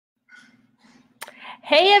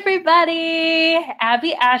Hey everybody,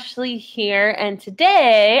 Abby Ashley here, and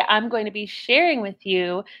today I'm going to be sharing with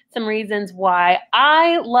you some reasons why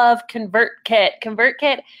I love ConvertKit.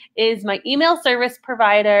 ConvertKit is my email service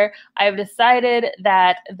provider. I've decided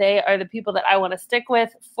that they are the people that I want to stick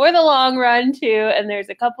with for the long run too, and there's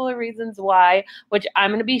a couple of reasons why, which I'm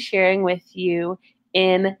going to be sharing with you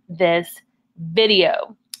in this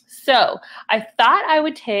video. So I thought I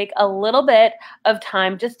would take a little bit of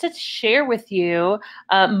time just to share with you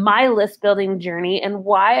my list building journey and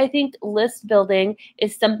why I think list building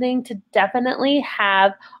is something to definitely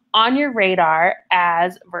have on your radar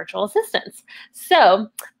as virtual assistants. So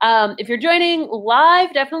if you're joining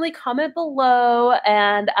live, definitely comment below,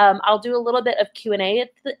 and I'll do a little bit of Q&A at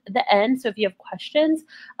the end. So if you have questions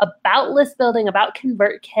about list building, about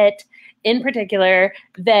ConvertKit in particular,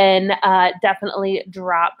 then definitely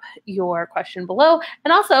drop your question below.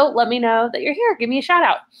 And also let me know that you're here. Give me a shout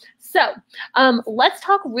out. So let's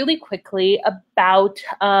talk really quickly about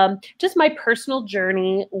just my personal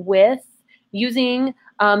journey with using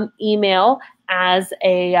email as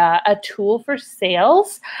a tool for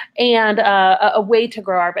sales and a way to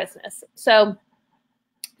grow our business. So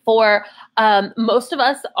for most of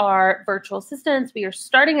us are virtual assistants. We are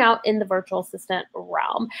starting out in the virtual assistant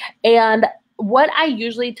realm. And what I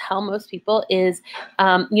usually tell most people is,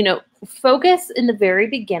 focus in the very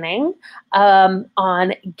beginning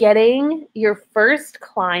on getting your first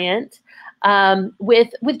client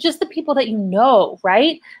with just the people that you know,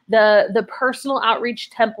 right? The personal outreach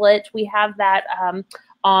template, we have that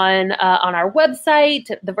on our website,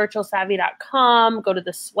 thevirtualsavvy.com. Go to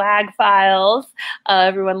the swag files.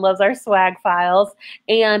 Everyone loves our swag files.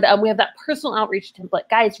 And we have that personal outreach template.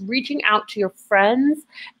 Guys, reaching out to your friends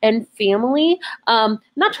and family,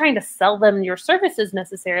 not trying to sell them your services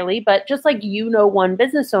necessarily, but just like one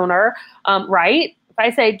business owner, right? If I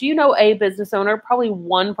say, do you know a business owner? Probably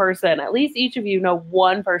one person, at least each of you know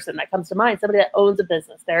one person that comes to mind, somebody that owns a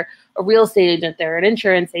business. They're a real estate agent, they're an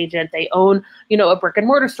insurance agent, they own, a brick and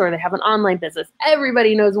mortar store, they have an online business.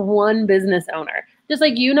 Everybody knows one business owner. Just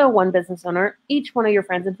like one business owner, each one of your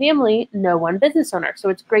friends and family know one business owner. So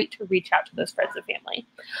it's great to reach out to those friends and family.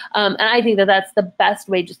 And I think that that's the best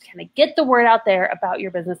way, just to kind of get the word out there about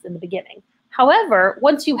your business in the beginning. However,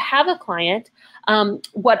 once you have a client,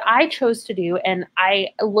 what I chose to do, and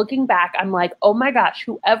looking back, I'm like, oh my gosh,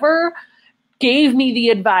 whoever gave me the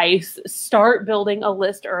advice, start building a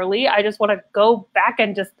list early. I just want to go back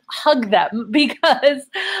and just hug them because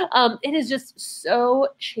it has just so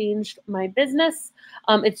changed my business.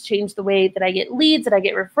 It's changed the way that I get leads, that I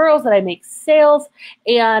get referrals, that I make sales.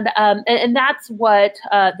 And that's what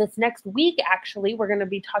this next week, actually, we're going to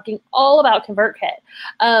be talking all about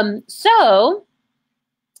ConvertKit. So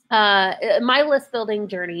my list building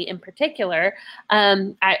journey in particular,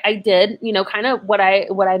 I did, kind of what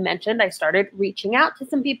I mentioned. I started reaching out to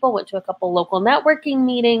some people, went to a couple local networking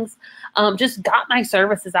meetings, just got my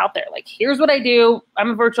services out there. Like, here's what I do. I'm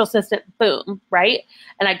a virtual assistant, boom, right?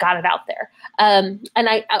 And I got it out there. And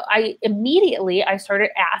I immediately started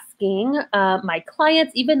asking my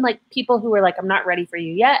clients, even like people who were like, I'm not ready for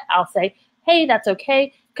you yet. I'll say, hey, that's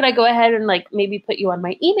okay. Could I go ahead and like maybe put you on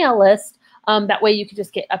my email list? That way you can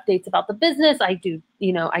just get updates about the business. I do,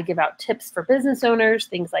 I give out tips for business owners,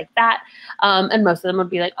 things like that. And most of them would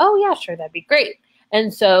be like, oh yeah, sure, that'd be great.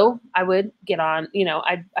 And so I would get on,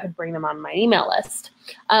 I'd bring them on my email list.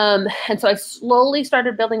 And so I slowly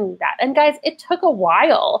started building that. And guys, it took a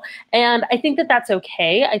while. And I think that that's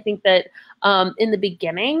okay. I think that in the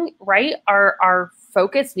beginning, right, our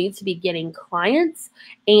focus needs to be getting clients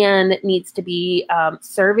and needs to be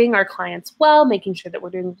serving our clients well, making sure that we're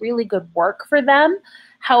doing really good work for them.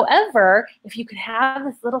 However, if you could have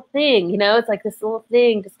this little thing, it's like this little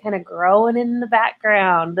thing just kind of growing in the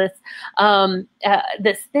background, this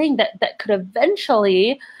thing that could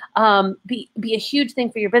eventually be a huge thing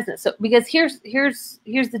for your business. So because here's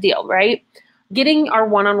the deal, right? Getting our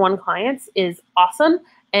one-on-one clients is awesome.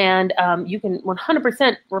 And you can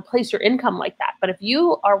 100% replace your income like that. But if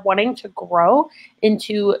you are wanting to grow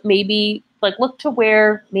into maybe like look to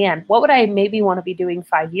where, man, what would I maybe want to be doing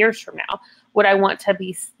 5 years from now? Would I want to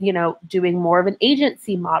be, doing more of an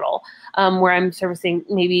agency model where I'm servicing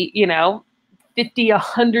maybe, 50,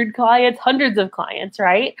 100 clients, hundreds of clients,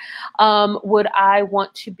 right? Would I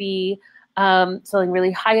want to be selling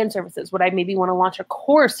really high-end services? Would I maybe want to launch a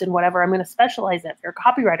course in whatever I'm going to specialize in? If you're a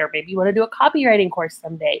copywriter, maybe you want to do a copywriting course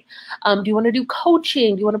someday. Do you want to do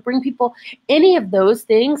coaching? Do you want to bring people? Any of those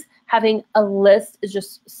things, having a list is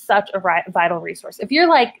just such a vital resource. If you're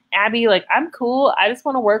like, Abby, like, I'm cool, I just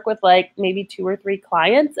want to work with like maybe 2 or 3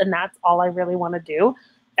 clients and that's all I really want to do,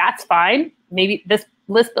 that's fine. Maybe this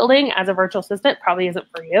list building as a virtual assistant probably isn't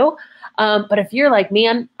for you. But if you're like,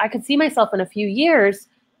 man, I could see myself in a few years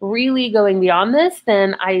really going beyond this,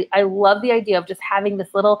 then I love the idea of just having this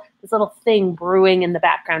little thing brewing in the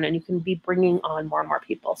background, and you can be bringing on more and more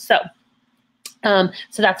people. So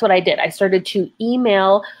that's what I did. I started to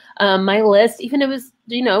email my list, even if it was,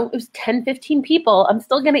 it was 10, 15 people, I'm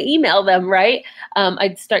still going to email them, right?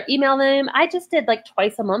 I'd start emailing them. I just did like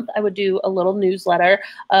twice a month. I would do a little newsletter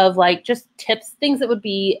of like just tips, things that would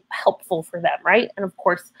be helpful for them, right? And of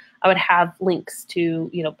course, I would have links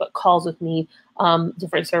to, book calls with me,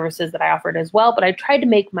 different services that I offered as well. But I tried to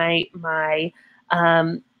make my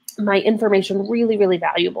information really, really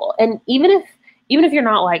valuable. And even if you're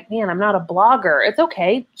not like, man, I'm not a blogger, it's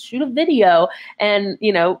okay. Shoot a video and,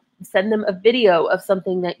 send them a video of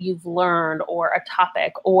something that you've learned or a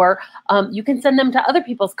topic, or you can send them to other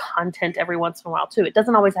people's content every once in a while too. It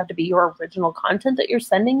doesn't always have to be your original content that you're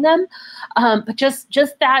sending them, but just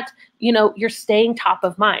that, you're staying top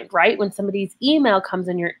of mind, right? When somebody's email comes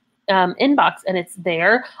in your inbox and it's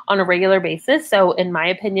there on a regular basis. So in my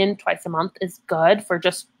opinion, twice a month is good for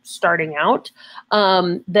just starting out.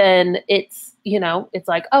 Then it's, it's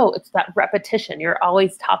like, oh, it's that repetition. You're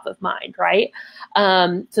always top of mind, right?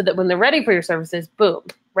 So that when they're ready for your services, boom,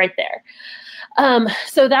 right there.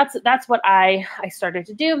 So that's what I started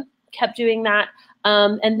to do, kept doing that.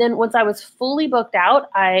 And then once I was fully booked out,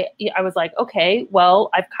 I was like, okay,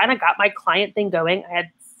 well, I've kind of got my client thing going. I had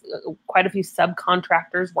quite a few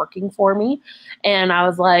subcontractors working for me. And I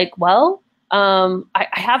was like, well, I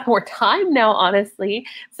have more time now, honestly.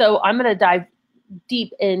 So I'm going to dive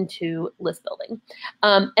deep into list building.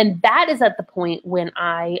 And that is at the point when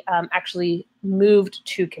I actually moved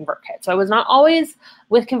to ConvertKit. So I was not always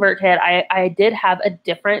with ConvertKit. I did have a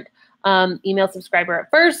different email subscriber at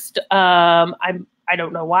first. I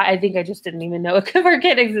don't know why. I think I just didn't even know a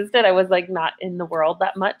ConvertKit existed. I was like not in the world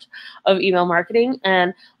that much of email marketing.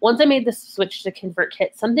 And once I made the switch to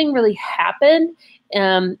ConvertKit, something really happened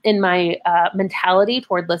in my mentality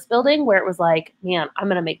toward list building, where it was like, man, I'm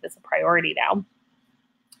going to make this a priority now.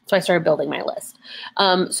 So I started building my list.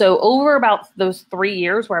 So over about those 3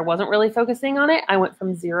 years where I wasn't really focusing on it, I went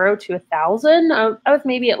from 0 to 1,000. I was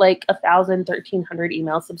maybe at like 1,000, 1,300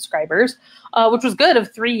 email subscribers, which was good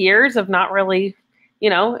of 3 years of not really,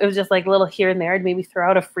 it was just like a little here and there. I'd maybe throw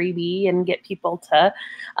out a freebie and get people to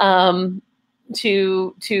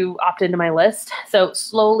opt into my list. So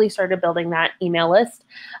slowly started building that email list.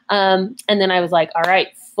 And then I was like, all right,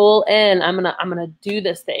 full in, I'm gonna do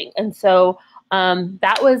this thing. And so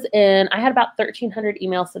that was I had about 1,300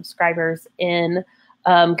 email subscribers in,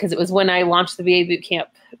 because it was when I launched the VA Bootcamp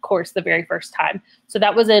course the very first time. So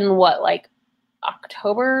that was in like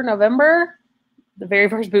October, November? The very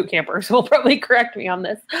first boot campers will probably correct me on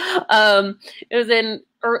this. It was in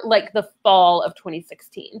like the fall of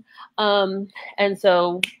 2016. And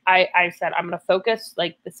so I said, I'm going to focus,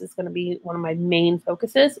 like this is going to be one of my main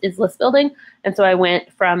focuses is list building. And so I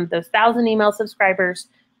went from those 1,000 email subscribers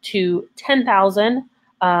to 10,000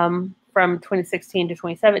 from 2016 to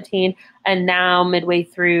 2017. And now midway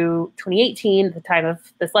through 2018, the time of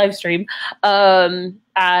this live stream,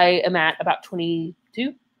 I am at about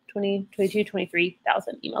 22,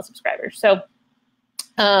 23,000 email subscribers. So,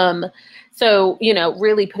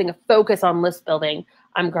 really putting a focus on list building,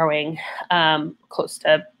 I'm growing close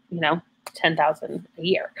to, 10,000 a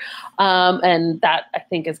year. And that I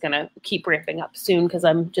think is going to keep ramping up soon because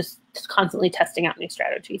I'm just constantly testing out new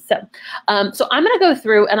strategies. So I'm going to go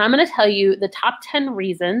through and I'm going to tell you the top 10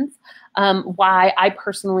 reasons why I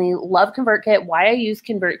personally love ConvertKit, why I use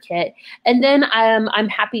ConvertKit, and then I'm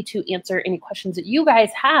happy to answer any questions that you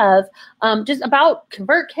guys have just about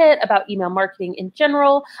ConvertKit, about email marketing in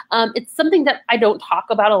general. It's something that I don't talk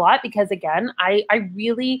about a lot because, again, I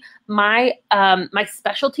really, my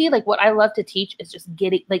specialty, like what I love to teach is just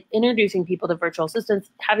introducing people to virtual assistants,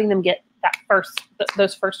 having them get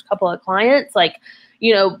those first couple of clients,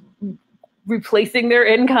 replacing their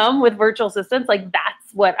income with virtual assistants. Like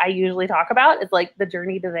that's what I usually talk about. It's like the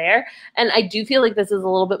journey to there. And I do feel like this is a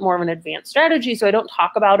little bit more of an advanced strategy. So I don't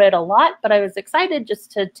talk about it a lot, but I was excited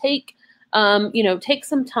just to take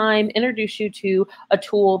some time, introduce you to a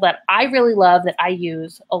tool that I really love, that I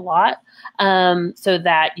use a lot, so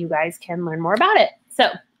that you guys can learn more about it. So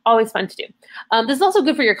always fun to do. This is also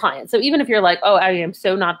good for your clients. So even if you're like, oh, I am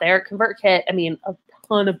so not there, ConvertKit, I mean, a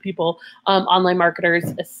ton of people, online marketers,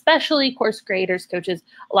 especially course creators, coaches,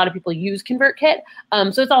 a lot of people use ConvertKit.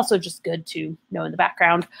 So it's also just good to know in the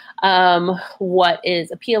background what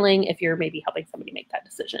is appealing if you're maybe helping somebody make that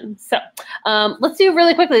decision. So let's do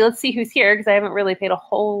really quickly. Let's see who's here because I haven't really paid a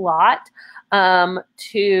whole lot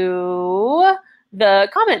to the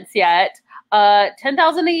comments yet.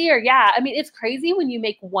 10,000 a year. Yeah. I mean, it's crazy when you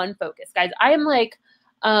make one focus, guys. I am like,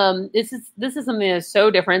 this is something that's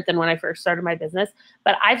so different than when I first started my business,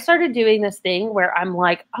 but I've started doing this thing where I'm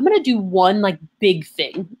like, I'm going to do one like big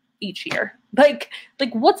thing each year. Like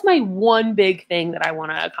what's my one big thing that I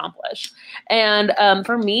want to accomplish? And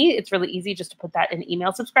for me, it's really easy just to put that in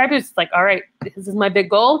email subscribers. It's like, all right, this is my big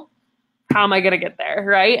goal. How am I going to get there?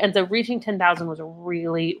 Right. And so reaching 10,000 was a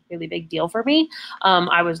really, really big deal for me.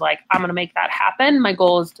 I was like, I'm going to make that happen. My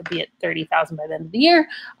goal is to be at 30,000 by the end of the year,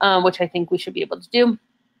 which I think we should be able to do.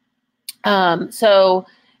 So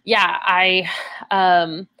yeah,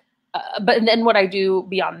 but then what I do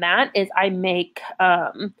beyond that is I make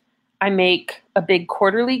a big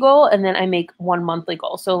quarterly goal and then I make one monthly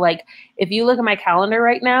goal. So like, if you look at my calendar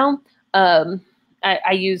right now,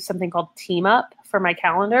 I use something called Team Up for my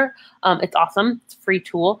calendar. It's awesome. It's a free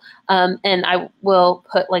tool. And I will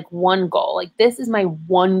put like one goal, like this is my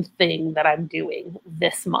one thing that I'm doing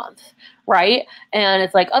this month. Right. And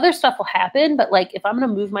it's like other stuff will happen, but like, if I'm going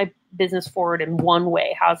to move my business forward in one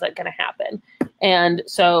way, how's that going to happen? And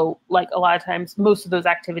so like a lot of times, most of those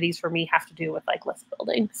activities for me have to do with like list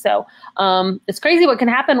building. So it's crazy what can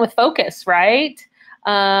happen with focus, right?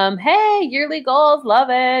 Hey, yearly goals, love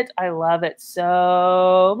it. I love it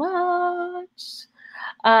so much.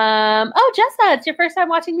 Oh, Jessa, it's your first time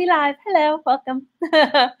watching me live. Hello, welcome.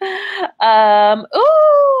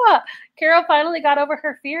 Ooh, Carol finally got over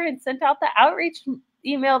her fear and sent out the outreach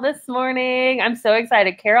email this morning. I'm so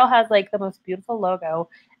excited. Carol has like the most beautiful logo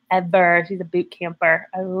ever. She's a boot camper.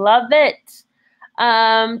 I love it.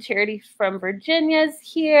 Charity from Virginia's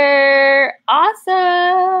here.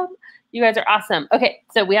 Awesome. You guys are awesome. Okay,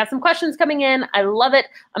 so we have some questions coming in. I love it.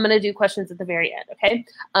 I'm going to do questions at the very end, okay?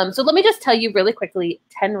 So let me just tell you really quickly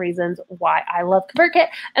 10 reasons why I love ConvertKit,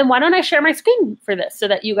 and why don't I share my screen for this so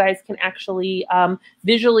that you guys can actually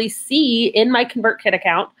visually see in my ConvertKit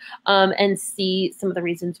account and see some of the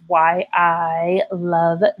reasons why I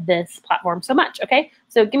love this platform so much, okay?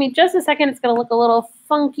 So give me just a second. It's going to look a little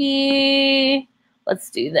funky. Let's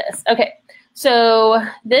do this. Okay. So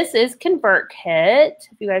this is ConvertKit.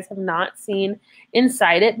 If you guys have not seen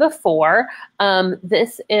inside it before,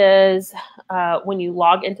 this is when you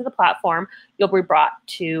log into the platform, you'll be brought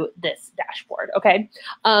to this dashboard, okay?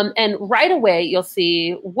 And right away, you'll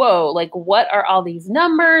see, whoa, like what are all these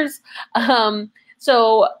numbers?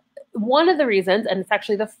 So one of the reasons, and it's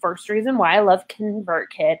actually the first reason why I love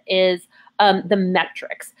ConvertKit, is the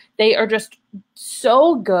metrics. They are just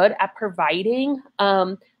so good at providing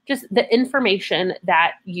just the information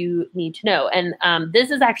that you need to know. And this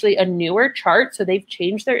is actually a newer chart, so they've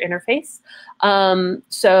changed their interface.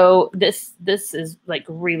 So this is like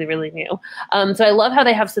really, really new. So I love how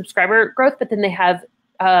they have subscriber growth, but then they have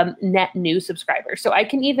net new subscribers. So I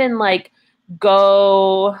can even like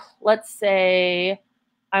go, let's say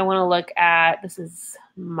I want to look at, this is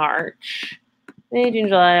March, May, June,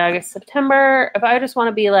 July, August, September. If I just want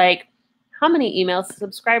to be like, how many email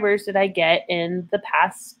subscribers did I get in the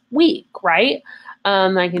past week, right?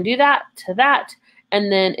 I can do that to that,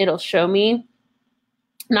 and then it'll show me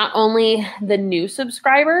not only the new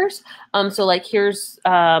subscribers. So like here's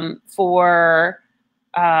for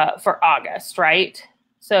August, right?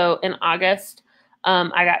 So in August,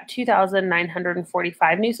 I got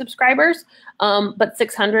 2,945 new subscribers, but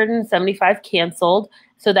 675 canceled.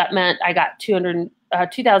 So that meant I got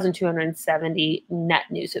 2,270 net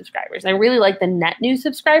new subscribers. I really like the net new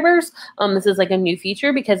subscribers. This is like a new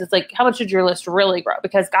feature because it's like, how much did your list really grow?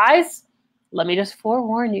 Because guys, let me just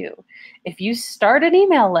forewarn you. If you start an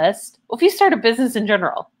email list, well, if you start a business in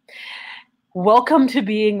general, welcome to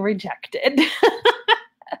being rejected.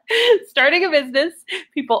 Starting a business,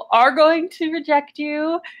 people are going to reject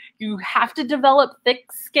you. You have to develop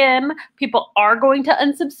thick skin. People are going to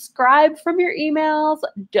unsubscribe from your emails.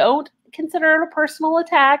 Don't consider it a personal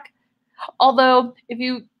attack. Although,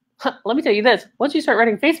 let me tell you this, once you start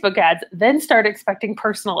running Facebook ads, then start expecting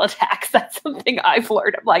personal attacks. That's something I've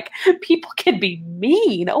learned. I'm like, people can be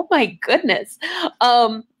mean. Oh my goodness.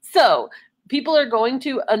 So people are going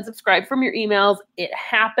to unsubscribe from your emails. It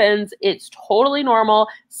happens. It's totally normal.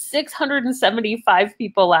 675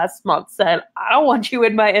 people last month said, I don't want you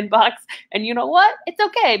in my inbox. And you know what? It's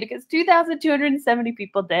okay because 2,270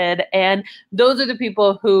 people did. And those are the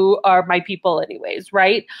people who are my people anyways,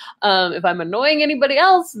 right? If I'm annoying anybody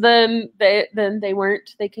else, then they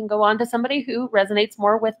weren't. They can go on to somebody who resonates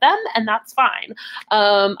more with them, and that's fine.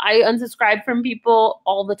 I unsubscribe from people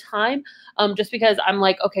all the time just because I'm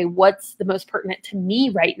like, okay, what's the most pertinent to me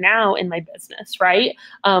right now in my business, right?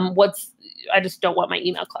 I just don't want my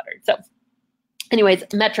email cluttered. So Anyways,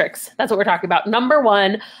 metrics. That's what we're talking about. Number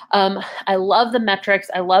one, I love the metrics.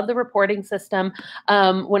 I love the reporting system.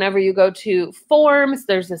 Whenever you go to forms,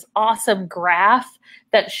 there's this awesome graph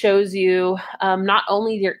that shows you not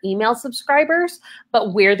only your email subscribers,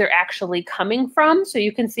 but where they're actually coming from. So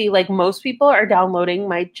you can see like most people are downloading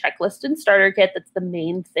my checklist and starter kit. That's the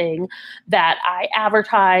main thing that I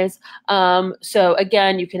advertise. So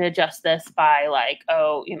again, you can adjust this by like,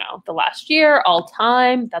 oh, you know, the last year, all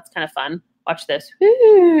time. That's kind of fun. Watch this.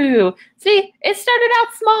 Woo! See, it started out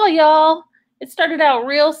small, y'all. It started out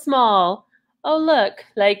real small. Oh, look,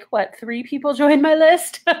 like what, 3 people joined my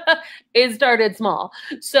list? It started small.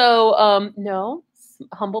 So, no,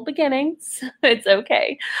 humble beginnings. It's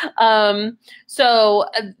okay.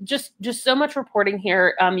 Just so much reporting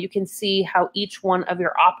here. You can see how each one of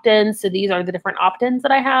your opt-ins, so these are the different opt-ins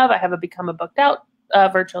that I have. I have a Become a Booked Out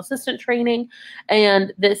virtual assistant training,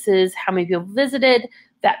 and this is how many people visited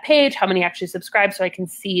that page, how many actually subscribe. So I can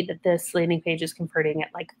see that this landing page is converting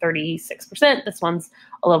at like 36%. This one's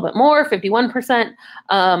a little bit more, 51%.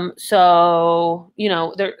 So, you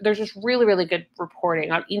know, there's just really, really good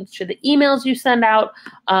reporting on each of the emails you send out.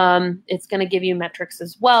 It's going to give you metrics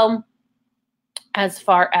as well, as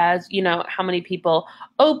far as, you know, how many people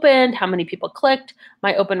opened, how many people clicked.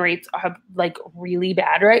 My open rates are like really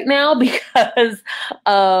bad right now because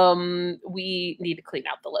we need to clean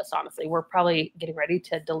out the list, honestly. We're probably getting ready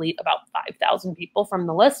to delete about 5,000 people from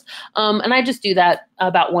the list. And I just do that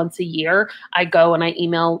about once a year. I go and I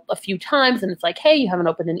email a few times and it's like, hey, you haven't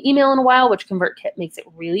opened an email in a while, which ConvertKit makes it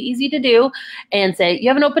really easy to do, and say, you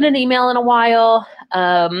haven't opened an email in a while.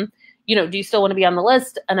 You know, do you still want to be on the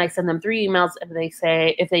list? And I send them 3 emails, and they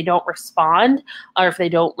say, if they don't respond or if they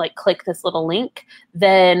don't like click this little link,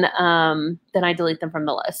 then I delete them from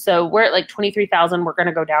the list. So we're at like 23,000. We're going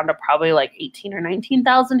to go down to probably like 18 or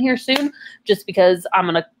 19,000 here soon, just because I'm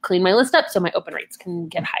going to clean my list up so my open rates can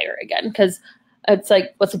get higher again. Because it's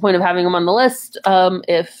like, what's the point of having them on the list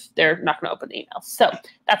if they're not going to open the emails? So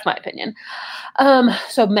that's my opinion.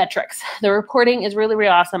 So metrics. The reporting is really, really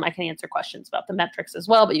awesome. I can answer questions about the metrics as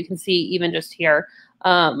well, but you can see even just here,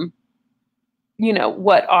 you know,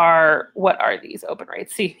 what are these open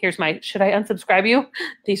rates? See, here's my, should I unsubscribe you?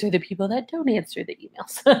 These are the people that don't answer the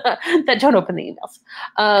emails, that don't open the emails.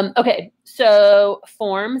 Okay, so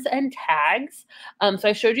forms and tags. So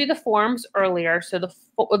I showed you the forms earlier. So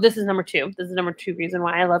this is number 2. This is number 2 reason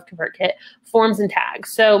why I love ConvertKit, forms and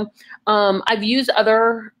tags. So I've used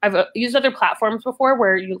other platforms before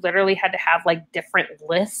where you literally had to have like different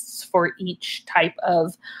lists for each type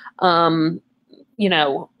of, you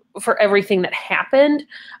know, for everything that happened.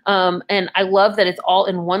 And I love that it's all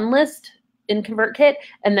in one list in ConvertKit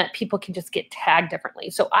and that people can just get tagged differently.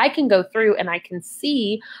 So I can go through and I can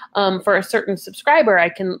see for a certain subscriber, I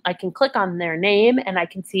can click on their name and I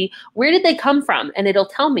can see where did they come from? And it'll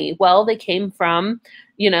tell me, well, they came from,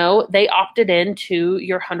 you know, they opted into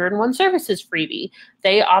your 101 services freebie.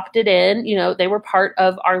 They opted in, you know, they were part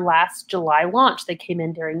of our last July launch. They came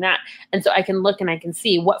in during that. And so I can look and I can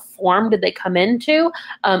see what form did they come into,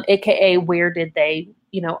 AKA where did they,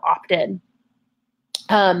 you know, opt in.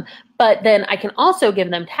 But then I can also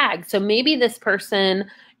give them tags. So maybe this person,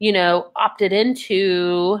 you know, opted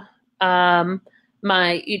into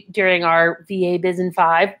during our VA Biz in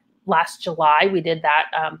 5 last July. We did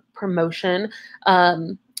that promotion.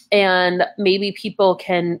 And maybe people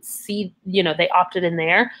can see, you know, they opted in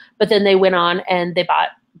there, but then they went on and they bought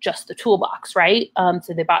just the toolbox, right?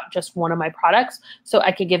 So they bought just one of my products. So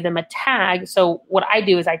I could give them a tag. So what I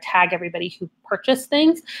do is I tag everybody who purchased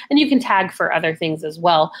things, and you can tag for other things as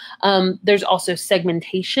well. There's also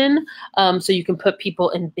segmentation. So you can put people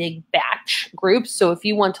in big batch groups. So if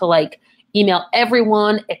you want to like email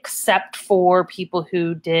everyone except for people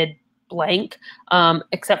who did blank,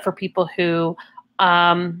 except for people who,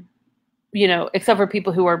 you know, except for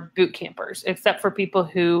people who are boot campers, except for people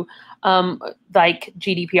who like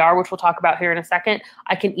GDPR, which we'll talk about here in a second,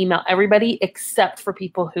 I can email everybody except for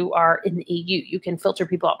people who are in the EU. You can filter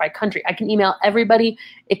people out by country. I can email everybody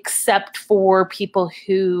except for people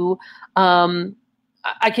who,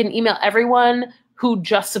 I can email everyone who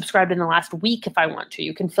just subscribed in the last week if I want to.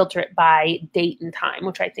 You can filter it by date and time,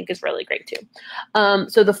 which I think is really great too.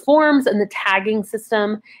 So the forms and the tagging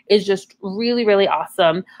system is just really, really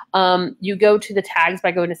awesome. You go to the tags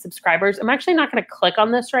by going to subscribers. I'm actually not going to click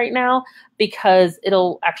on this right now because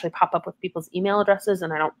it'll actually pop up with people's email addresses,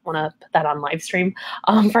 and I don't want to put that on live stream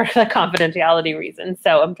for the confidentiality reasons.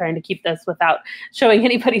 So I'm trying to keep this without showing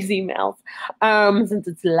anybody's emails since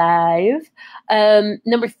it's live.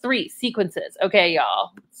 Number 3, sequences. Okay,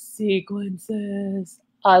 y'all, sequences.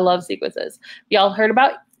 I love sequences. Y'all heard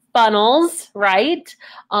about funnels, right?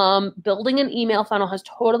 Building an email funnel has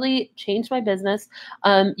totally changed my business.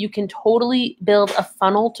 You can totally build a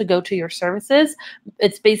funnel to go to your services.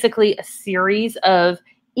 It's basically a series of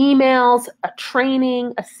emails, a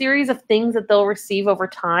training, a series of things that they'll receive over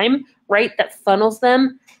time, right? That funnels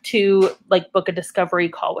them to like book a discovery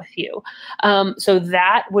call with you. So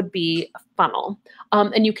that would be a funnel.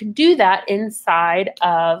 And you can do that inside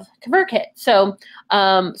of ConvertKit. So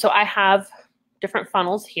I have different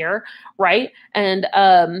funnels here, right? And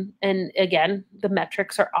again, the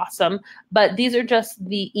metrics are awesome, but these are just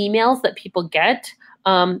the emails that people get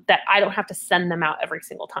that I don't have to send them out every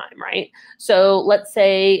single time, right? So let's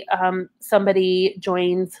say somebody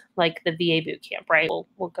joins like the VA bootcamp, right?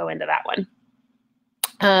 We'll go into that one.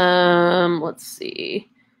 Let's see.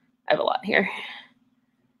 I have a lot here.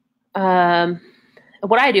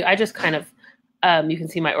 What I do, I just kind of, you can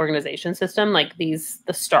see my organization system, like the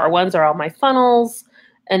star ones are all my funnels.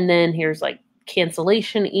 And then here's like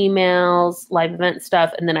cancellation emails, live event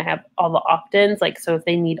stuff. And then I have all the opt-ins. Like, so if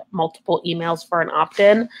they need multiple emails for an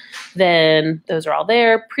opt-in, then those are all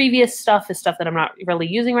there. Previous stuff is stuff that I'm not really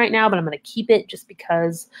using right now, but I'm going to keep it just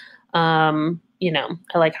because, you know,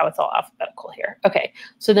 I like how it's all alphabetical here. Okay.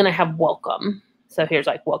 So then I have welcome. So here's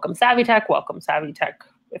like welcome Savvy Tech, welcome Savvy Tech.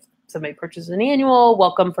 If somebody purchases an annual,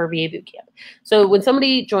 welcome for VA Bootcamp. So when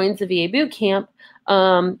somebody joins the VA Bootcamp,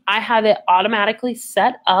 I have it automatically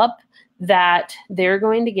set up that they're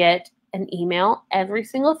going to get an email every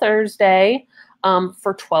single Thursday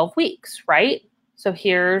for 12 weeks, right? So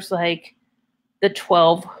here's like the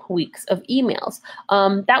 12 weeks of emails.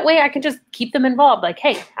 That way I can just keep them involved. Like,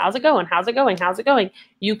 hey, how's it going? How's it going? How's it going?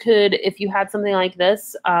 You could, if you had something like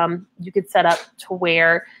this, you could set up to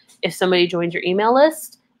where if somebody joins your email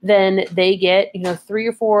list, then they get, 3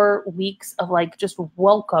 or 4 weeks of like just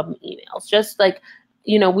welcome emails. Just like,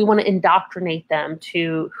 we want to indoctrinate them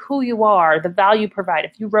to who you are, the value you provide.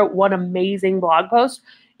 If you wrote one amazing blog post,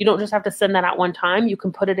 you don't just have to send that out one time. You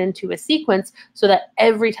can put it into a sequence so that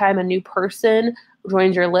every time a new person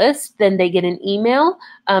joins your list, then they get an email.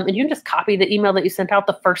 And you can just copy the email that you sent out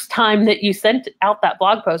the first time that you sent out that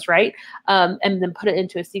blog post, right? And then put it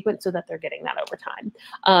into a sequence so that they're getting that over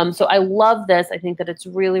time. So I love this. I think that it's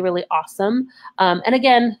really, really awesome. And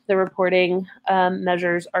again, the reporting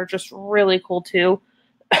measures are just really cool too.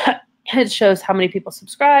 It shows how many people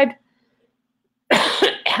subscribed,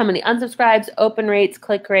 how many unsubscribes, open rates,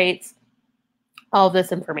 click rates. All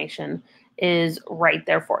this information is right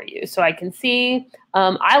there for you. So I can see,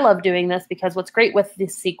 I love doing this because what's great with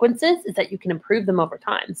these sequences is that you can improve them over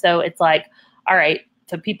time. So it's like, all right,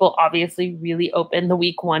 so people obviously really open the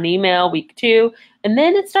week 1 email, week 2, and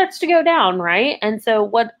then it starts to go down, right? And so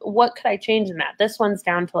what could I change in that? This one's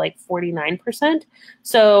down to like 49%.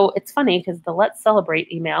 So it's funny because the Let's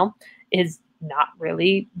Celebrate email is not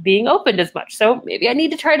really being opened as much. So maybe I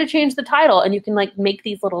need to try to change the title, and you can like make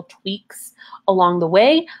these little tweaks along the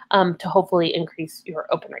way to hopefully increase your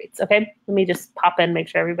open rates. Okay, let me just pop in, make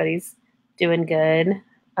sure everybody's doing good.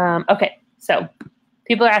 Okay, so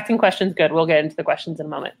people are asking questions. Good, we'll get into the questions in a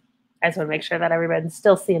moment. I just want to make sure that everybody's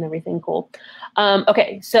still seeing everything cool.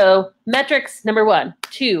 Okay, so metrics, number 1.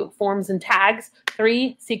 2, forms and tags.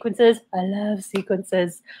 3, sequences. I love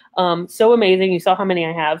sequences. So amazing. You saw how many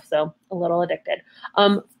I have, so a little addicted.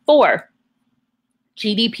 4,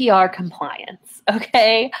 GDPR compliance.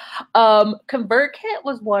 Okay, ConvertKit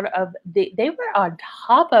was one of they were on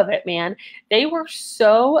top of it, man. They were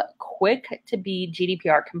so quick to be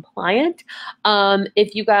GDPR compliant.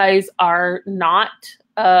 If you guys are not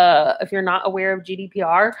if you're not aware of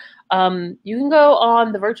GDPR, you can go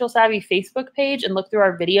on the Virtual Savvy Facebook page and look through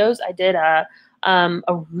our videos. I did a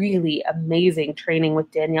really amazing training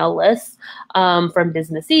with Danielle Liss from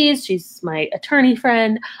Business Ease. She's my attorney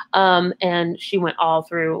friend, and she went all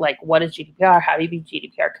through like, what is GDPR? How do you be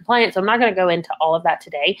GDPR compliant? So I'm not going to go into all of that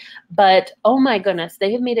today, but oh my goodness,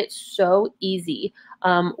 they have made it so easy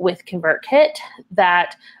with ConvertKit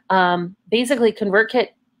that basically ConvertKit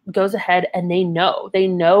goes ahead and they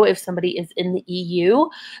know if somebody is in the EU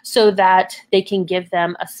so that they can give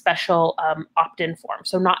them a special opt-in form.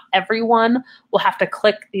 So not everyone will have to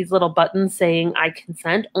click these little buttons saying I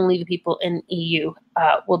consent. Only the people in EU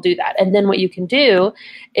will do that. And then what you can do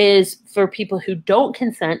is for people who don't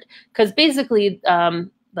consent, because basically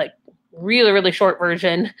like really, really short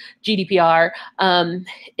version GDPR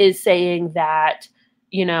is saying that,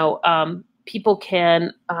 people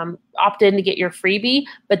can opt in to get your freebie,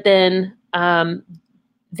 but then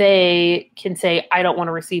they can say, I don't want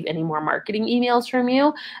to receive any more marketing emails from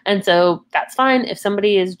you. And so that's fine. If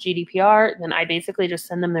somebody is GDPR, then I basically just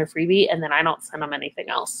send them their freebie and then I don't send them anything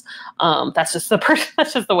else. That's just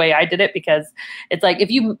the way I did it, because it's like, if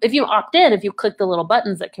you opt in, if you click the little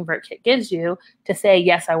buttons that ConvertKit gives you to say,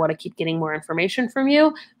 yes, I want to keep getting more information from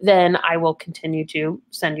you, then I will continue to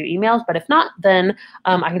send you emails. But if not, then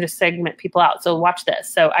I can just segment people out. So watch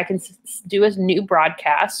this. So I can do a new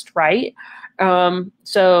broadcast, right?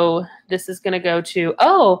 So this is going to go to,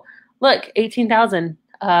 oh, look, 18,000.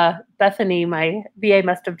 Bethany, my VA,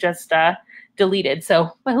 must have just deleted.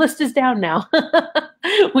 So my list is down now.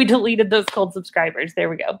 We deleted those cold subscribers. There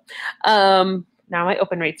we go. Now my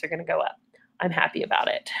open rates are going to go up. I'm happy about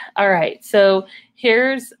it. All right. So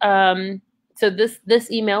here's, so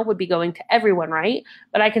this email would be going to everyone, right?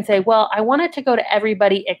 But I can say, well, I want it to go to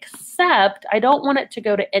everybody except I don't want it to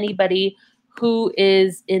go to anybody who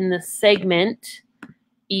is in the segment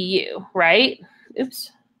EU, right?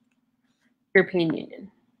 Oops. European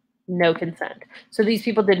Union. No consent. So these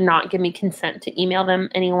people did not give me consent to email them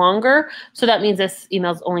any longer. So that means this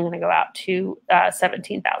email is only going to go out to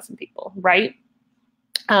 17,000 people, right?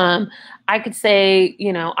 I could say,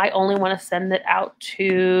 you know, I only want to send it out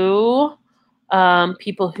to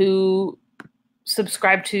people who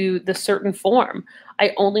subscribe to the certain form.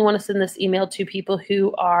 I only want to send this email to people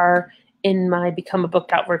who are in my Become a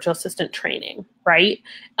Booked Out Virtual Assistant training, right?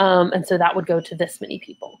 And so that would go to this many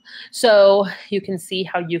people. So you can see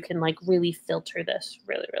how you can like really filter this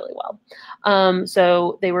really, really well.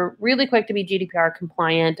 So they were really quick to be GDPR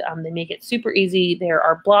compliant. They make it super easy. There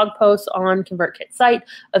are blog posts on ConvertKit site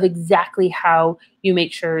of exactly how you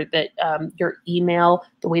make sure that your email,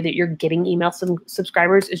 the way that you're getting email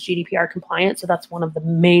subscribers is GDPR compliant. So that's one of the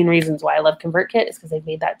main reasons why I love ConvertKit, is because they've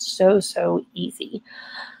made that so, so easy.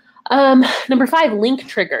 Number 5, link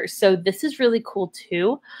triggers. So this is really cool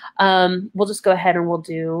too. We'll just go ahead and we'll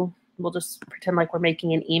just pretend like we're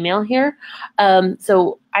making an email here.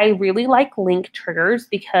 So I really like link triggers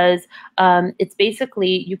because it's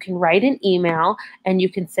basically, you can write an email and you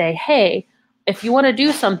can say, hey, if you want to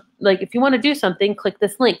do something, click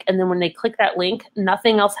this link. And then when they click that link,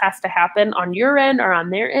 nothing else has to happen on your end or on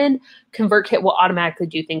their end. ConvertKit will automatically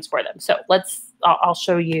do things for them. So I'll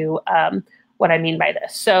show you what I mean by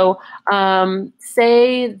this. So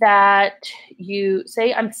say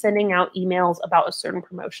I'm sending out emails about a certain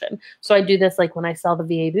promotion. So I do this like when I sell the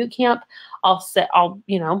VA bootcamp. I'll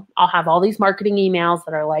have all these marketing emails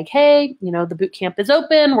that are like, hey, the bootcamp is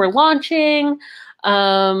open, we're launching.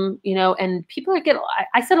 And people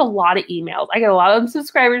I send a lot of emails. I get a lot of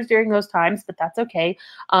subscribers during those times, but that's okay.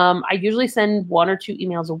 I usually send 1 or 2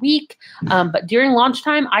 emails a week. But during launch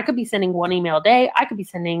time, I could be sending 1 email a day. I could be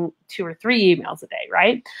sending 2 or 3 emails a day,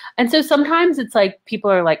 right? And so sometimes it's like,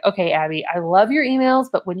 people are like, okay, Abby, I love your emails,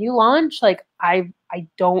 but when you launch, like I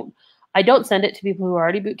don't send it to people who are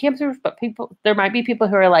already boot campers, but there might be people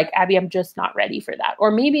who are like, Abby, I'm just not ready for that.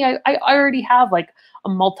 Or maybe I already have like a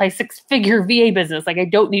multi-6-figure VA business. Like I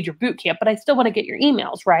don't need your boot camp, but I still want to get your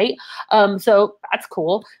emails, right? So that's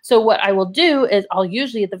cool. So what I will do is I'll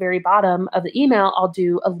usually at the very bottom of the email, I'll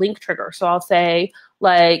do a link trigger. So I'll say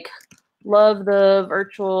like, love the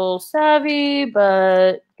virtual savvy,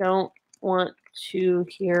 but don't want to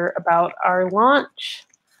hear about our launch.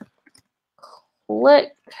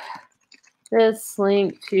 Click this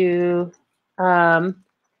link to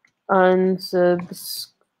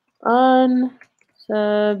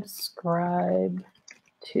unsubscribe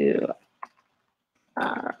to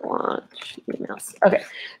our launch emails. Okay,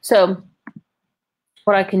 so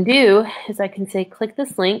what I can do is I can say, click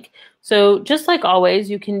this link. So just like always,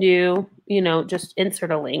 you can do, just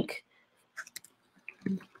insert a link.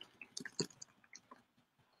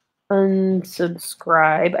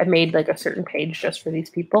 Unsubscribe. I made like a certain page just for these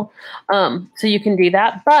people. So you can do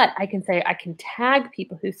that, but I can say I can tag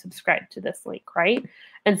people who subscribe to this link, right?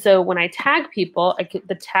 And so when I tag people,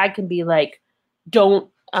 the tag can be like, don't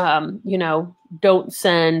send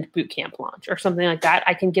bootcamp launch or something like that.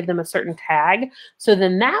 I can give them a certain tag. So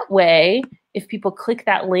then that way, if people click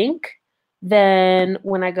that link, then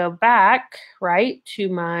when I go back, right, to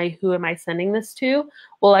my, who am I sending this to?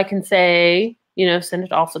 Well, I can say, send it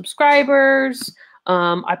to all subscribers.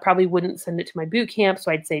 I probably wouldn't send it to my boot camp,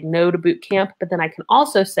 so I'd say no to boot camp. But then I can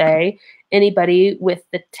also say anybody with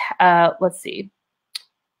the, let's see,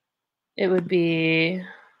 it would be,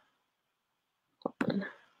 hold on,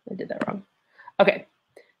 I did that wrong. Okay,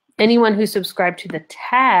 anyone who subscribed to the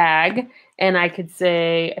tag, and I could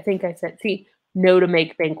say, I think I said, see, no to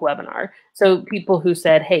make bank webinar. So people who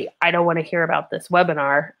said, hey, I don't want to hear about this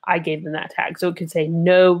webinar, I gave them that tag. So it could say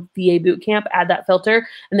no VA bootcamp, add that filter.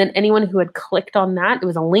 And then anyone who had clicked on that, it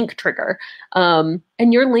was a link trigger. And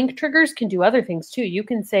your link triggers can do other things too. You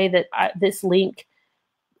can say that this link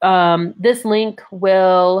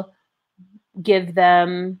will give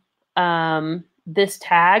them this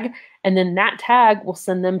tag, and then that tag will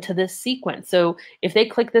send them to this sequence. So if they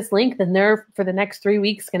click this link, then they're for the next 3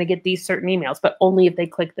 weeks going to get these certain emails, but only if they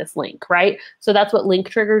click this link, right? So that's what link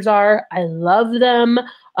triggers are. I love them.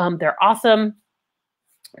 They're awesome.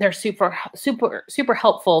 They're super, super, super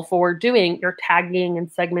helpful for doing your tagging and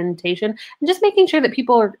segmentation and just making sure that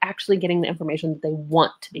people are actually getting the information that they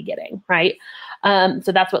want to be getting, right?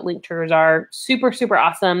 So that's what link triggers are. Super, super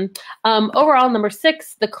awesome. Overall, number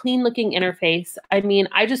 6, the clean looking interface. I mean,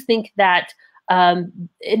 I just think that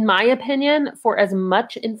in my opinion, for as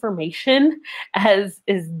much information as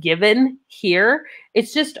is given here,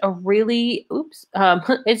 it's just a really,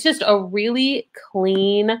 it's just a really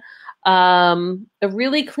clean layout.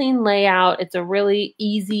 It's a really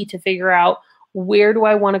easy to figure out, where do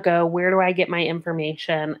I want to go? Where do I get my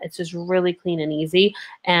information? It's just really clean and easy.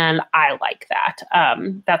 And I like that.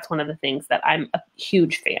 That's one of the things that I'm a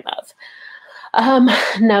huge fan of.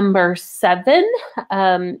 Number 7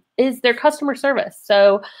 is their customer service.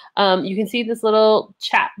 So you can see this little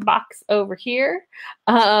chat box over here.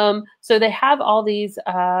 So they have all these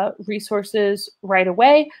resources right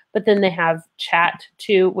away, but then they have chat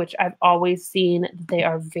too, which I've always seen they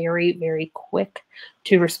are very, very quick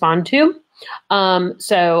to respond to.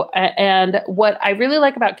 And what I really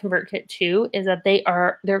like about ConvertKit too is that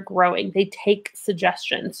they're growing. They take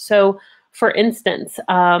suggestions. So for instance,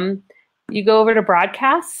 you go over to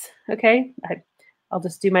broadcasts, okay? I'll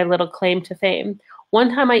just do my little claim to fame. One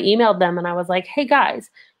time I emailed them and I was like, hey guys,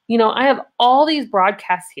 I have all these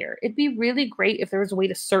broadcasts here. It'd be really great if there was a way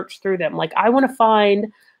to search through them. Like I want to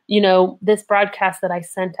find, this broadcast that I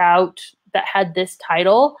sent out that had this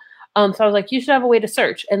title. So I was like, you should have a way to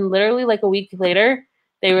search. And literally like a week later,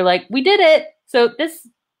 they were like, we did it. So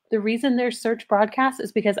the reason there's search broadcasts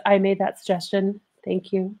is because I made that suggestion.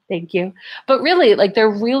 Thank you. Thank you. But really, like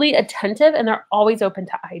they're really attentive and they're always open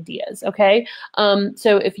to ideas. Okay.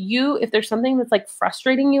 So if there's something that's like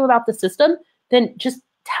frustrating you about the system, then just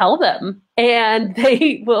tell them, and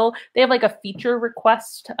they have like a feature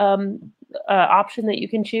request option that you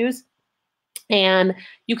can choose. And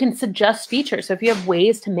you can suggest features. So if you have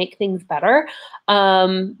ways to make things better,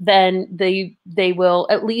 then they will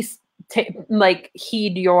at least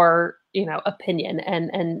heed your opinion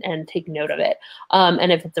and take note of it.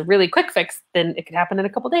 And if it's a really quick fix, then it could happen in a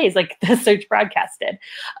couple of days, like the search broadcast did.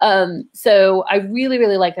 So I really,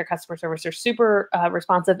 really like their customer service. They're super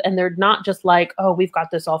responsive, and they're not just like, oh, we've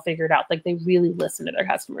got this all figured out. Like they really listen to their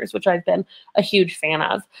customers, which I've been a huge fan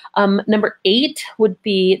of. Number 8 would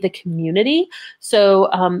be the community. So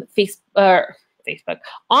Facebook.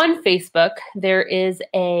 On Facebook, there is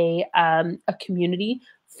a community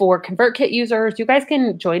for ConvertKit users. You guys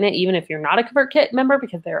can join it even if you're not a ConvertKit member,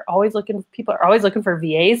 because people are always looking for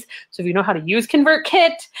VAs. So if you know how to use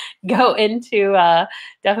ConvertKit,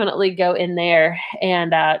 definitely go in there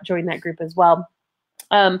and join that group as well.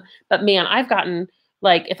 But man, I've gotten,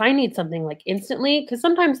 like, if I need something like instantly, because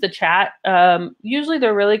sometimes the chat, usually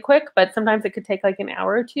they're really quick, but sometimes it could take like an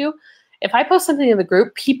hour or two. If I post something in the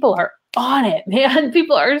group, people are on it, man.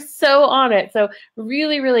 People are so on it. So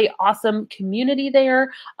really, really awesome community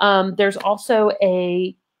there. There's also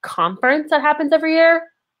a conference that happens every year.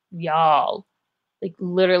 Y'all, like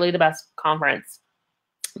literally the best conference.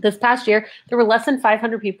 This past year, there were less than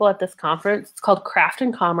 500 people at this conference. It's called Craft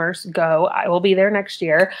and Commerce Go. I will be there next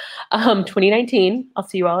year, 2019. I'll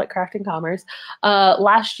see you all at Craft and Commerce.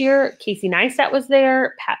 Last year, Casey Neistat was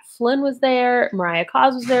there. Pat Flynn was there. Mariah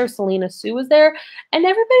Cause was there. Selena Sue was there. And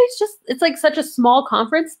everybody's just, it's like such a small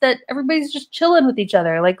conference that everybody's just chilling with each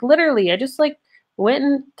other. Like literally, I just like went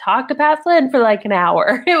and talked to Pat Flynn for like an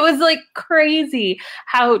hour. It was like crazy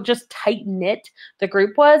how just tight knit the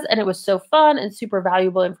group was. And it was so fun and super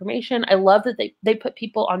valuable information. I love that they put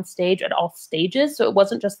people on stage at all stages. So it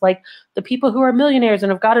wasn't just like the people who are millionaires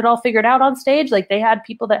and have got it all figured out on stage. Like they had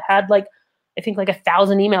people that had like, I think like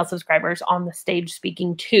 1,000 email subscribers on the stage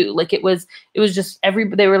speaking too. Like it was just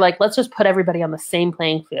they were like, let's just put everybody on the same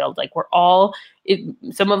playing field. Like we're all,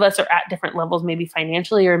 some of us are at different levels, maybe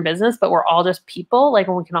financially or in business, but we're all just people, like,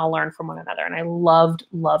 and we can all learn from one another. And I loved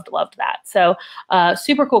that. So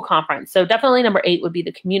super cool conference. So definitely number 8 would be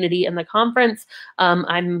the community and the conference.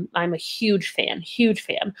 I'm a huge fan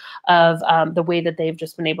of the way that they've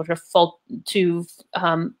just been able to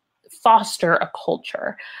foster a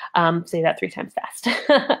culture. Say that 3 times fast.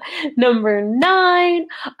 Number 9.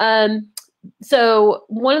 So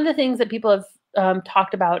one of the things that people have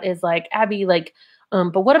talked about is like, Abby, like,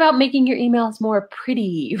 but what about making your emails more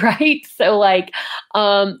pretty, right? So like,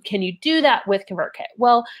 can you do that with ConvertKit?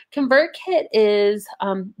 Well, ConvertKit is,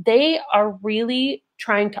 they are really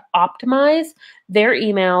trying to optimize their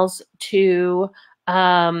emails to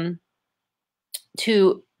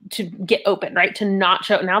get open, right? To not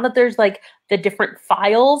show, now that there's like the different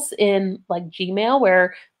files in like Gmail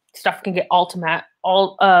where stuff can get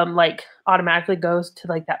like automatically goes to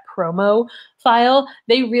like that promo file.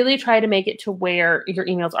 They really try to make it to where your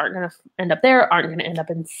emails aren't going to end up there, aren't going to end up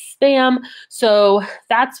in spam. So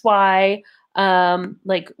that's why,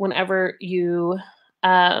 like whenever you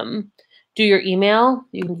do your email,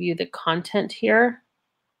 you can view the content here.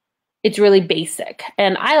 It's really basic,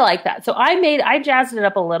 and I like that. So I jazzed it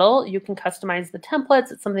up a little. You can customize the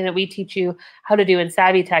templates. It's something that we teach you how to do in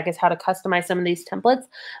Savvy Tech, is how to customize some of these templates.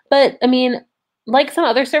 But I mean, like some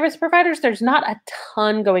other service providers, there's not a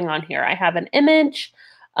ton going on here. I have an image,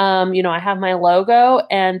 I have my logo,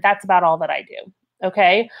 and that's about all that I do.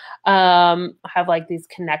 Okay. I have like these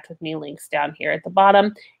connect with me links down here at the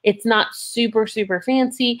bottom. It's not super, super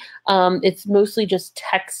fancy. It's mostly just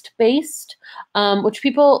text-based, which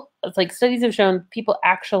people, like studies have shown, people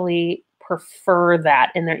actually prefer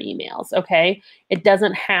that in their emails. Okay. It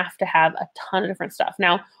doesn't have to have a ton of different stuff.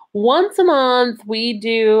 Now, once a month, we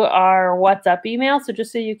do our What's Up email. So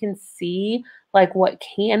just so you can see like what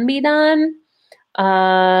can be done.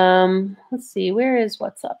 Let's see, where is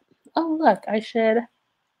What's Up? Oh, look, I should,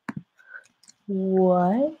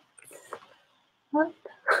 what?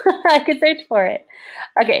 I could search for it.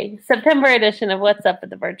 Okay, September edition of What's Up at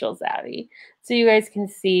the Virtual Savvy. So you guys can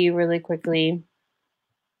see really quickly.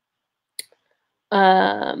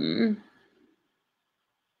 Okay,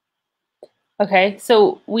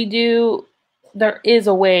 so there is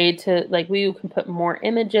a way to, like, we can put more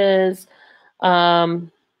images.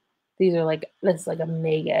 These are like, this is like a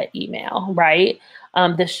mega email, right?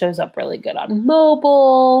 This shows up really good on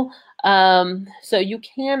mobile. So you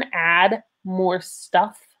can add more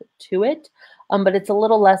stuff to it, but it's a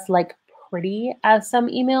little less like pretty as some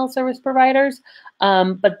email service providers.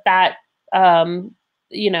 But that,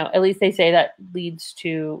 at least they say that leads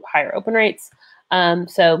to higher open rates.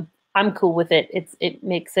 So I'm cool with it. It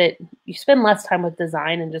makes it, you spend less time with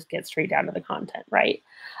design and just get straight down to the content, right?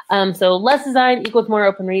 So less design equals more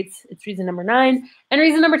open rates. It's reason number 9. And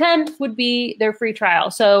reason number 10 would be their free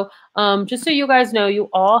trial. So just so you guys know, you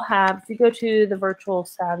all have, if you go to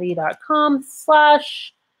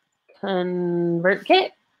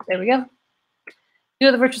thevirtualsavvy.com/ConvertKit, there we go.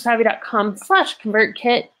 You go to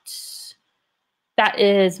thevirtualsavvy.com/ConvertKit. That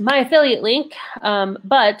is my affiliate link,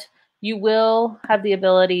 but you will have the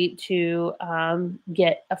ability to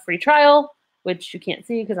get a free trial, which you can't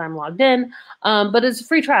see because I'm logged in, but it's a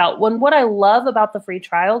free trial. What I love about the free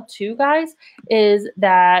trial too, guys, is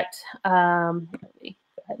that, let me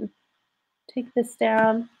go ahead and take this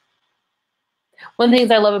down. One of the things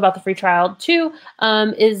I love about the free trial too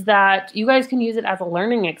is that you guys can use it as a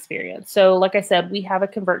learning experience. So like I said, we have a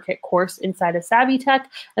ConvertKit course inside of Savvy Tech.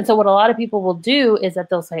 And so what a lot of people will do is that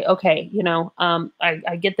they'll say, okay,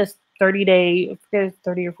 I get this 30 or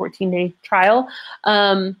 14-day trial.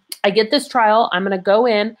 I get this trial. I'm going to go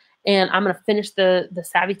in and I'm going to finish the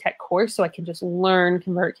Savvy Tech course so I can just learn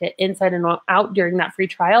ConvertKit inside and out during that free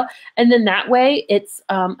trial. And then that way it's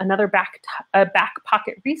another back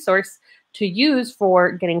pocket resource to use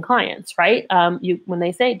for getting clients, right? When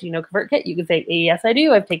they say, do you know ConvertKit? You can say, yes, I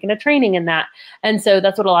do. I've taken a training in that. And so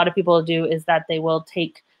that's what a lot of people do, is that they'll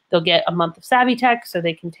get a month of Savvy Tech so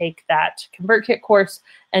they can take that ConvertKit course,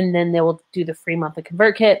 and then they will do the free month of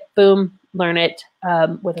ConvertKit, boom, learn it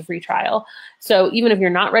with a free trial. So even if you're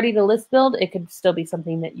not ready to list build, it could still be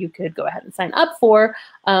something that you could go ahead and sign up for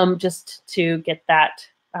just to get that,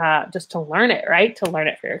 just to learn it, right? To learn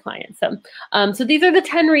it for your clients. So these are the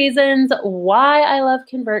 10 reasons why I love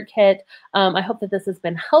ConvertKit. I hope that this has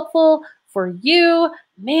been helpful for you.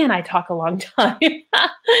 Man, I talk a long time.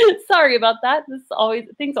 Sorry about that.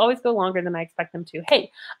 Things always go longer than I expect them to. Hey,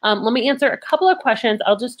 let me answer a couple of questions.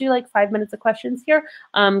 I'll just do like 5 minutes of questions here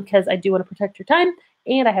because I do want to protect your time,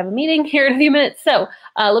 and I have a meeting here in a few minutes. So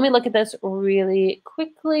let me look at this really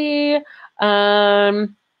quickly.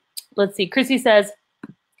 Let's see. Chrissy says,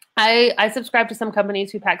 I subscribe to some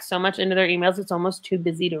companies who pack so much into their emails, it's almost too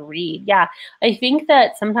busy to read. Yeah, I think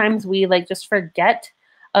that sometimes we just forget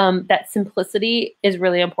that simplicity is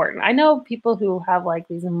really important. I know people who have like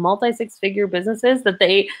these multi-six-figure businesses that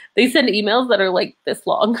they send emails that are like this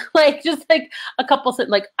long, like just like a couple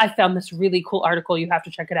like, I found this really cool article, you have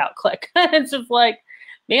to check it out, click. It's just like,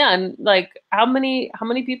 man, like how many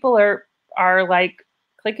people are like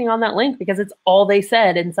clicking on that link because it's all they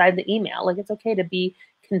said inside the email. Like, it's okay to be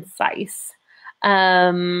concise. See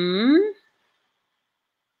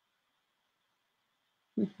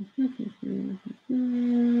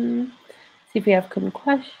if we have some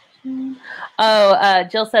questions. Oh,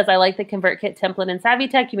 Jill says, I like the ConvertKit template in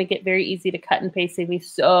SavvyTech. You make it very easy to cut and paste, save me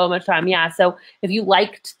so much time. Yeah, so if you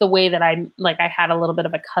liked the way that I had a little bit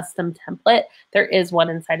of a custom template, there is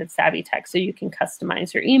one inside of SavvyTech. So you can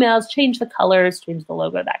customize your emails, change the colors, change the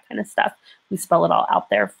logo, that kind of stuff. We spell it all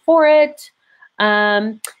out there for it.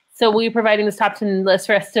 So will you be providing this top 10 list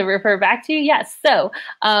for us to refer back to? Yes. So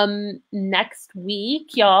next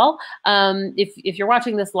week, y'all, if you're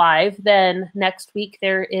watching this live, then next week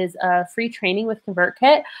there is a free training with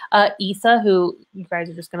ConvertKit. Issa, who you guys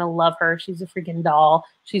are just going to love her. She's a freaking doll.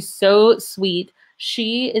 She's so sweet.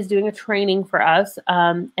 She is doing a training for us,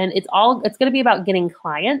 and it's going to be about getting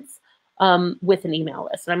clients with an email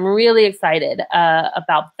list. And I'm really excited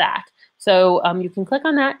about that. So you can click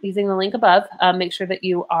on that using the link above. Make sure that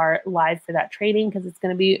you are live for that training because it's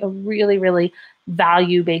going to be a really, really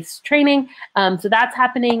value-based training. So that's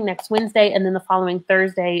happening next Wednesday. And then the following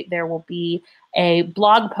Thursday, there will be a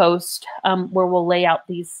blog post where we'll lay out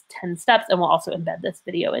these 10 steps, and we'll also embed this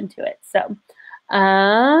video into it. So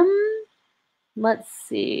let's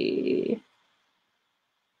see.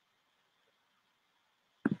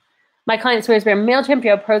 My client swears by MailChimp. You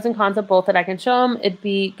have pros and cons of both that I can show them. It'd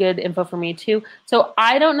be good info for me too. So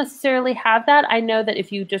I don't necessarily have that. I know that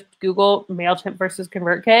if you just Google MailChimp versus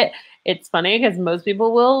ConvertKit, it's funny because most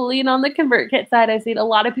people will lean on the ConvertKit side. I've seen a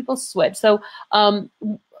lot of people switch. So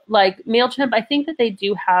like MailChimp, I think that they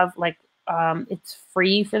do have like, it's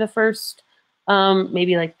free for the first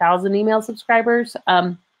maybe like 1,000 email subscribers.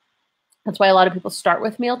 That's why a lot of people start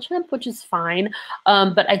with MailChimp, which is fine.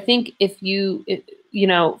 But I think if you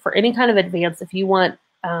know, for any kind of advance, if you want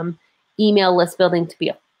email list building to be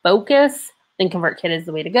a focus, then ConvertKit is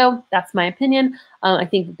the way to go. That's my opinion. I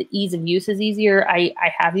think that the ease of use is easier. I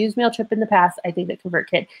have used MailChimp in the past. I think that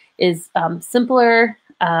ConvertKit is simpler.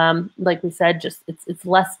 Like we said, just it's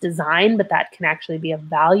less design, but that can actually be of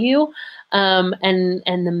value. And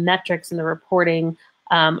the metrics and the reporting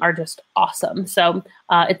are just awesome. So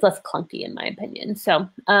it's less clunky in my opinion. So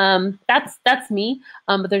that's me.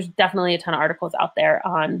 But there's definitely a ton of articles out there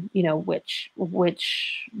on, you know, which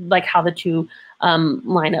like how the two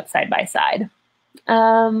line up side by side.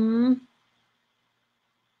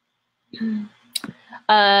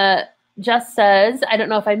 Just says, I don't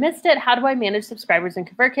know if I missed it. How do I manage subscribers in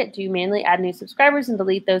ConvertKit? Do you manually add new subscribers and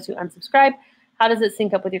delete those who unsubscribe? How does it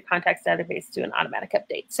sync up with your contacts database to an automatic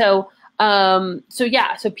update? So so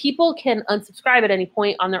people can unsubscribe at any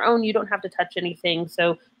point on their own. You don't have to touch anything.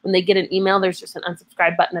 So when they get an email, there's just an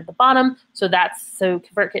unsubscribe button at the bottom. So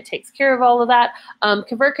ConvertKit takes care of all of that.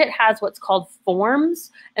 ConvertKit has what's called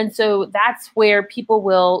forms. And so that's where people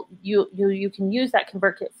will, you can use that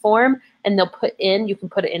ConvertKit form and you can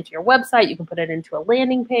put it into your website. You can put it into a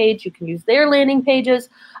landing page. You can use their landing pages.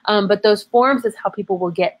 But those forms is how people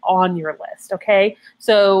will get on your list. Okay.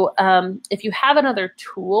 So if you have another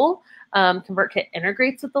tool, ConvertKit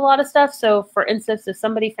integrates with a lot of stuff. So for instance, if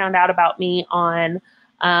somebody found out about me on,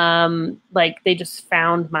 like they just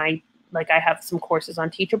found I have some courses on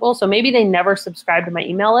Teachable. So maybe they never subscribed to my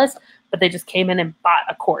email list, but they just came in and bought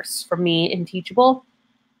a course from me in Teachable.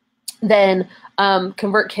 Then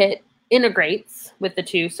ConvertKit integrates with the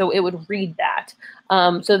two. So it would read that.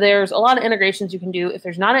 So there's a lot of integrations you can do. If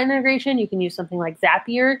there's not an integration, you can use something like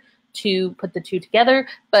Zapier to put the two together,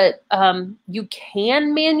 but you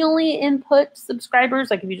can manually input subscribers.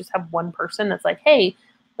 Like if you just have one person that's like, hey,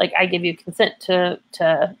 like I give you consent to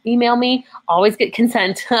email me, always get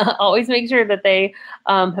consent. Always make sure that they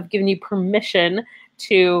have given you permission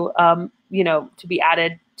to, to be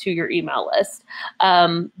added to your email list.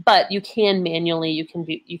 But you can manually, you can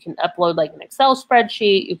upload like an Excel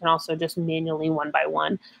spreadsheet. You can also just manually one by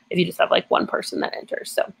one if you just have like one person that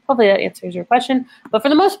enters. So hopefully that answers your question. But for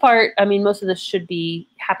the most part, I mean, most of this should be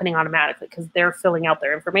happening automatically because they're filling out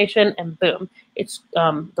their information and boom, it's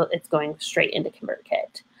going straight into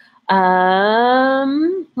ConvertKit.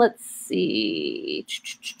 Let's see.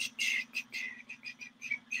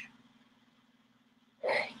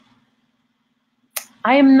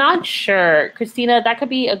 I am not sure, Christina. That could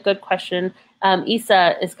be a good question.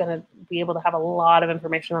 Issa is going to be able to have a lot of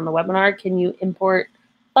information on the webinar. Can you import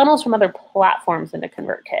funnels from other platforms into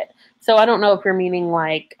ConvertKit. So I don't know if you're meaning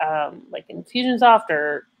like Infusionsoft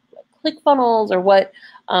or like ClickFunnels or what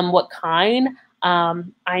kind.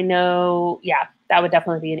 I know, yeah, that would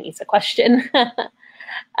definitely be an Isa question.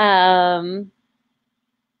 Can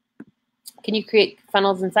you create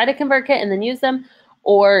funnels inside of ConvertKit and then use them,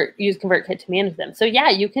 or use ConvertKit to manage them? So yeah,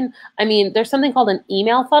 you can. I mean, there's something called an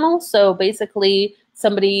email funnel. So basically,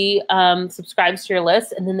 somebody subscribes to your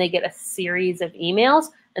list, and then they get a series of emails,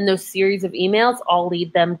 and those series of emails all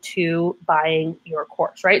lead them to buying your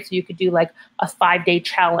course, right? So you could do like a 5-day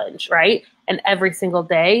challenge, right? And every single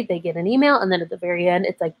day they get an email, and then at the very end,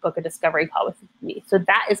 it's like book a discovery call with me. So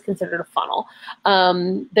that is considered a funnel.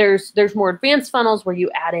 There's more advanced funnels where you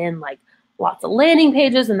add in like lots of landing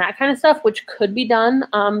pages and that kind of stuff, which could be done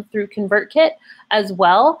through ConvertKit as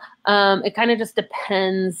well. It kind of just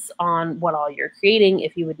depends on what all you're creating,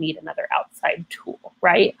 if you would need another outside tool,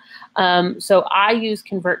 right? So I use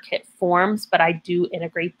ConvertKit forms, but I do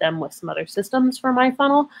integrate them with some other systems for my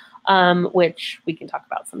funnel, which we can talk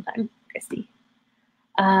about sometime, Christy.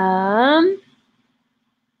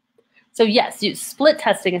 So yes, split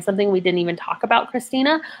testing is something we didn't even talk about,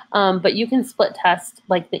 Christina, but you can split test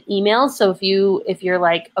like the emails. So if you're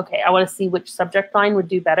like, okay, I want to see which subject line would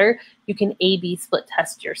do better, you can A/B split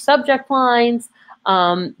test your subject lines.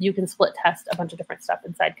 You can split test a bunch of different stuff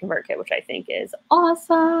inside ConvertKit, which I think is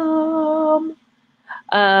awesome.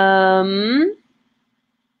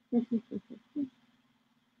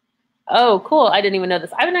 Oh, cool. I didn't even know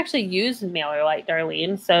this. I haven't actually used MailerLite,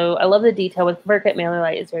 Darlene. So I love the detail with ConvertKit.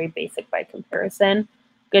 MailerLite is very basic by comparison.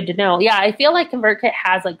 Good to know. Yeah, I feel like ConvertKit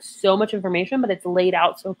has like so much information, but it's laid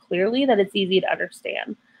out so clearly that it's easy to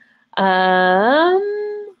understand.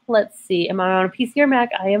 Let's see. Am I on a PC or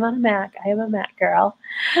Mac? I am on a Mac. I am a Mac girl.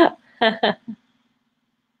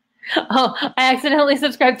 Oh, I accidentally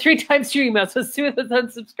subscribed 3 times to your email, so 2 of those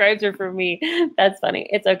unsubscribes are for me. That's funny.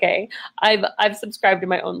 It's okay. I've subscribed to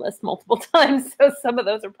my own list multiple times, so some of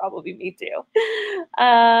those are probably me too.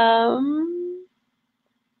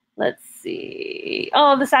 Let's see.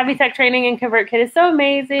 Oh, the Savvy Tech training in ConvertKit is so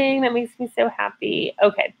amazing. That makes me so happy.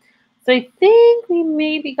 Okay, so I think we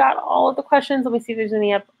maybe got all of the questions. Let me see if there's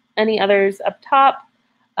any others up top.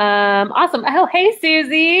 Awesome. Oh, hey,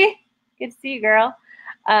 Susie. Good to see you, girl.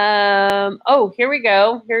 Oh, here we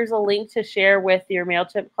go. Here's a link to share with your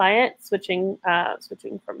MailChimp client, switching from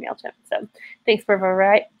MailChimp. So thanks for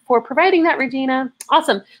providing that, Regina.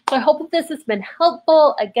 Awesome. So I hope that this has been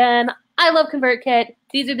helpful. Again, I love ConvertKit.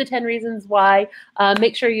 These are the 10 reasons why.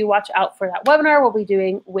 Make sure you watch out for that webinar we'll be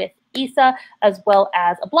doing with Isa, as well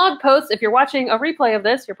as a blog post. If you're watching a replay of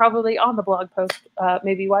this, you're probably on the blog post,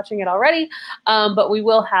 maybe watching it already, but we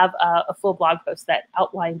will have a full blog post that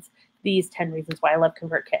outlines these 10 reasons why I love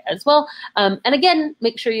ConvertKit as well. And again,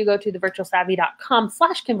 make sure you go to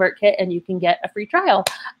thevirtualsavvy.com/ConvertKit and you can get a free trial.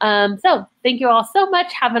 So thank you all so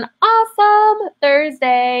much. Have an awesome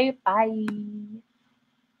Thursday. Bye.